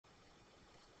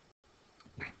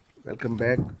Welcome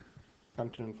back.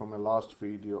 Continuing from my last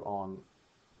video on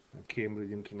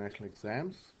Cambridge International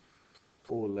Exams,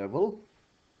 O level.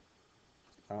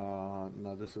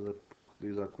 Now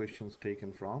these are questions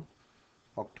taken from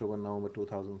October-November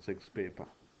 2006 paper.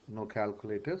 No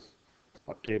calculators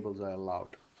or tables are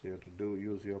allowed. So you have to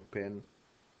use your pen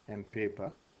and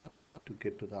paper to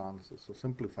get to the answers. So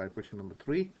simplify question number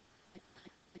 3.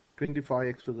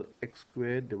 25x to the x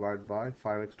squared divided by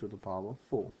 5x to the power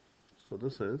 4. So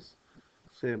this is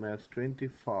same as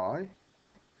 25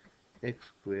 x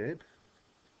squared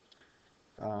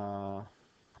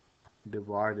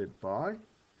divided by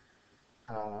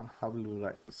how will we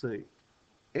write? Say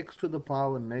x to the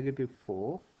power negative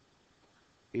 4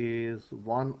 is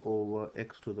 1 over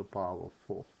x to the power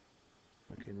 4.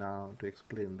 Okay, now to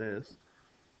explain this,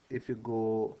 if you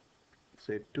go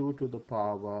say 2 to the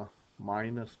power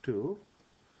minus 2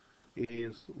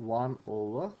 is 1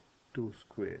 over 2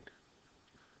 squared,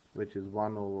 which is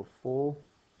 1 over 4,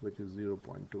 which is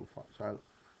 0.25. So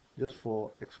just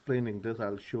for explaining this,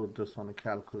 I'll show this on a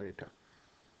calculator.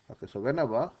 Okay, so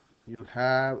whenever you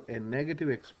have a negative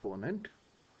exponent,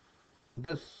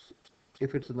 this,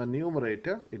 if it's in the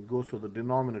numerator, it goes to the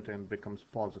denominator and becomes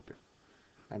positive.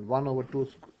 And 1 over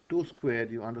 2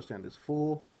 squared, you understand, is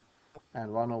 4,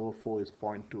 and 1 over 4 is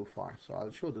 0.25. So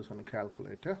I'll show this on a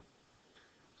calculator.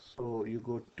 So you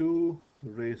go 2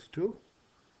 raised to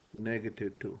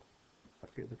negative 2.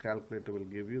 Okay, the calculator will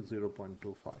give you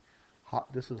 0.25.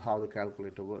 This is how the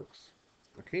calculator works.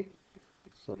 Okay,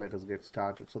 so let us get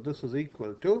started. So this is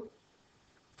equal to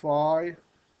 5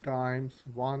 times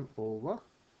 1 over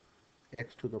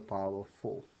x to the power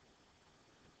 4.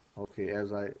 Okay,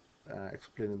 as I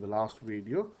explained in the last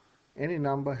video, any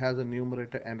number has a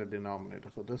numerator and a denominator.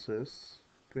 So this is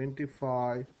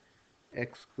 25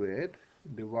 x squared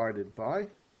divided by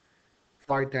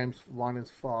 5 times 1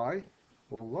 is 5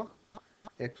 over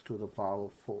x to the power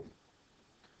 4.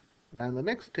 And the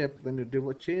next step, when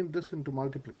you change this into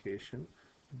multiplication,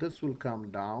 this will come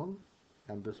down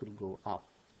and this will go up.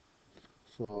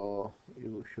 So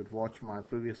you should watch my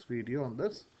previous video on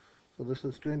this. So this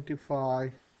is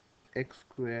 25 x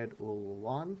squared over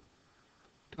 1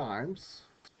 times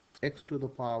x to the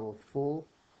power 4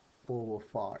 over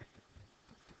 5.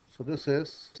 So this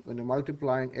is when you're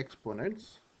multiplying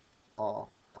exponents or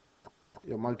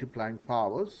you're multiplying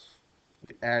powers,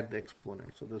 you add the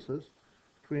exponent. So this is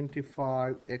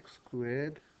 25 x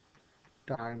squared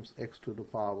times x to the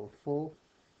power 4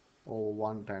 over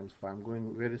 1 times 5. I'm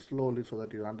going very slowly so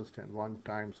that you understand. 1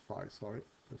 times 5, sorry,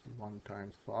 this is 1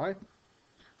 times 5.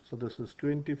 So this is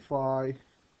 25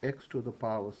 x to the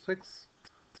power 6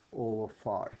 over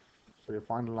 5. So your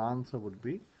final answer would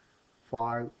be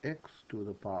 5x to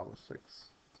the power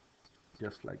 6,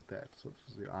 just like that. So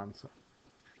this is the answer.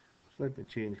 So let me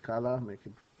change color, make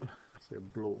it say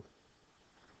blue.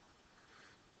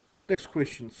 Next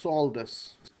question, solve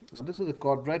this. So this is a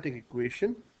quadratic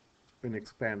equation. We can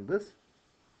expand this.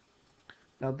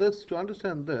 Now this, to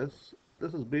understand this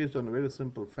is based on a very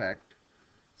simple fact.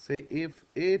 Say if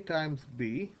a times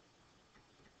b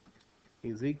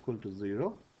is equal to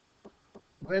 0,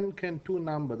 when can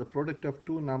the product of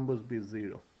two numbers be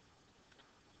 0?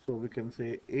 So we can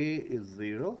say a is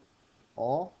 0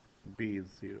 or b is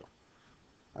 0.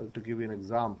 To give you an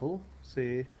example,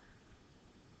 say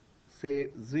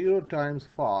 0 times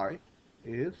 5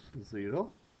 is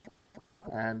 0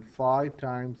 and 5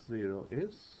 times 0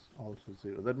 is also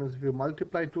 0. That means if you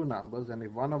multiply two numbers and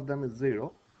if one of them is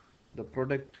 0, the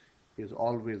product is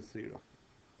always 0.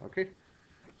 Okay,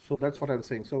 so that's what I'm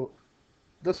saying. So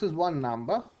this is one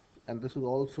number and this is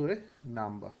also a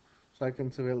number. So I can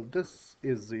say, well, this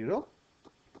is 0,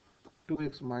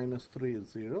 2x minus 3 is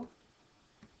 0,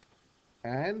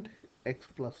 and x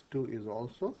plus 2 is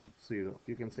also 0.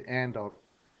 You can say and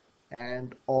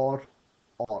or.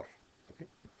 Okay,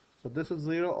 so this is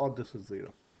 0 or this is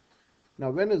 0. Now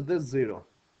when is this 0?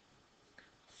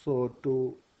 So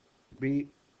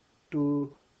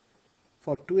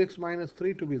for 2x minus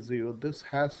 3 to be 0, this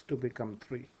has to become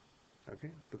 3.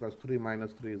 Okay, because 3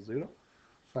 minus 3 is 0.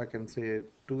 So I can say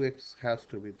 2x has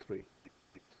to be 3.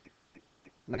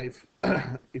 Now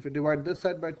if you divide this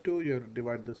side by 2, you have to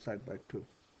divide this side by 2.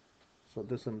 So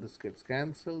this and this gets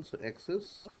cancelled. So x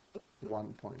is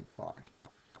 1.5.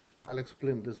 I'll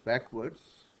explain this backwards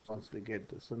once we get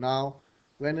this. So now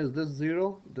when is this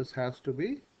 0? This has to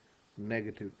be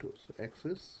negative 2. So x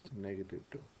is negative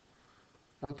 2.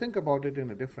 Now think about it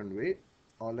in a different way,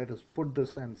 or let us put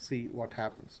this and see what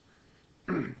happens.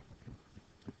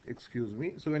 Excuse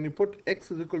me. So when you put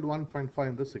x is equal to 1.5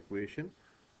 in this equation,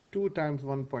 2 times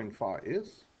 1.5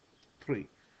 is 3,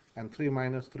 and 3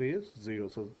 minus 3 is 0.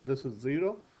 So this is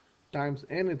 0, times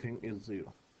anything is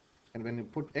 0. And when you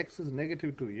put x is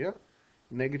negative 2 here,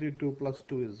 negative 2 plus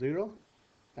 2 is 0,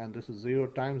 and this is 0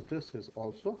 times this is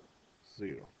also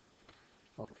 0.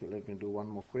 Okay, let me do one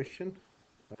more question.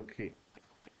 Okay.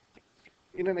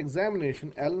 In an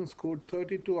examination, Alan scored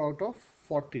 32 out of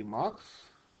 40 marks.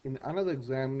 In another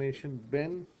examination,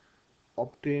 Ben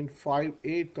obtained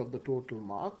 5/8 of the total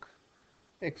mark.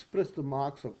 Express the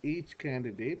marks of each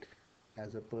candidate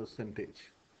as a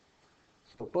percentage.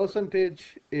 So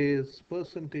percentage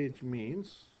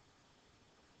means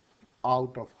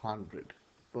out of 100.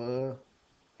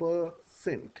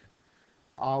 Percent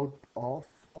out of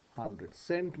 100.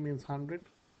 Cent means 100.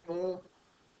 Per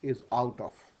is out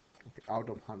of. Okay, out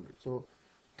of 100. So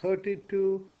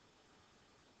 32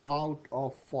 out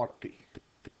of 40.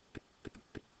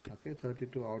 Okay,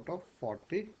 32 out of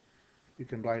 40. You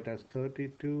can write as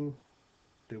 32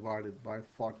 divided by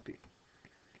 40.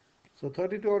 So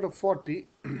 32 out of 40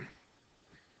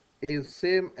 is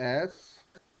same as,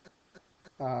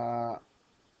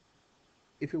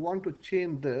 if you want to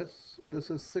change this, this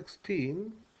is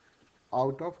 16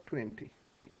 out of 20.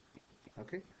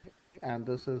 Okay, and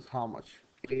this is how much?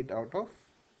 8 out of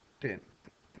 10.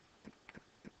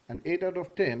 And 8 out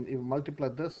of 10, if you multiply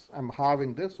this, I'm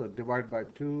halving this, so divide by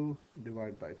 2,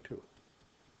 divide by 2.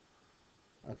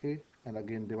 Okay, and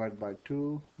again divide by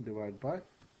 2, divide by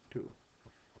 2.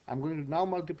 I'm going to now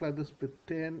multiply this with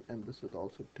 10, and this is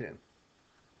also 10.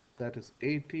 That is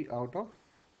 80 out of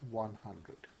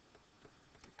 100.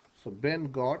 So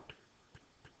Ben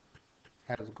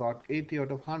has got 80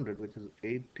 out of 100, which is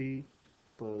 80%,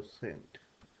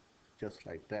 just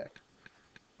like that.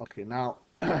 Okay, now,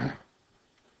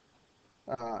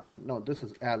 no, this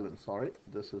is Alan, sorry.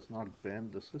 This is not Ben,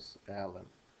 this is Alan.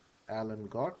 Alan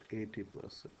got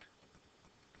 80%.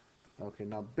 Okay,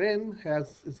 now Ben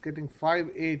is getting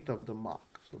 5/8 of the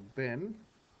mark. So Ben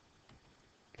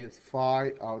is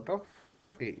 5 out of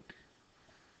 8.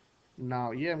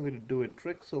 Now, yeah, I'm going to do a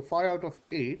trick. So 5 out of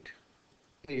 8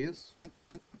 is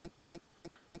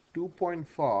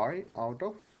 2.5 out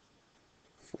of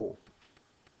 4.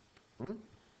 Hmm?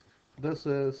 This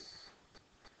is,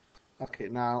 okay,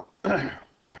 now,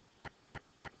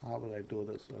 how will I do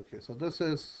this? Okay, so this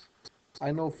is,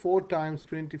 I know 4 times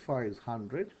 25 is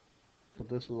 100. So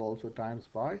this is also times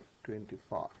by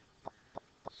 25.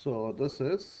 So this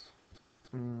is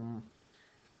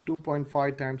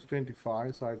 2.5 times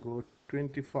 25. So I go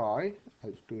 25.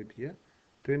 I'll do it here.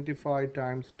 25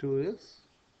 times 2 is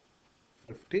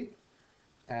 50.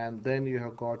 And then you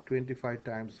have got 25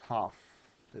 times half.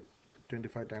 That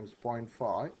 25 times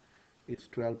 0.5 is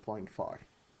 12.5.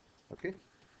 Okay.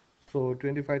 So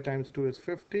 25 times 2 is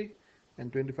 50. And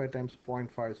 25 times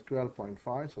 0.5 is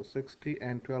 12.5. So 60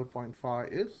 and 12.5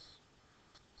 is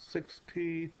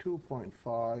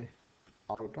 62.5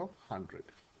 out of 100.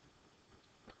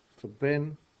 So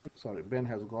Ben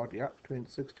has got, yeah,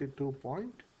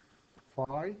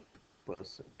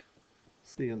 62.5%.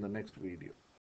 See you in the next video.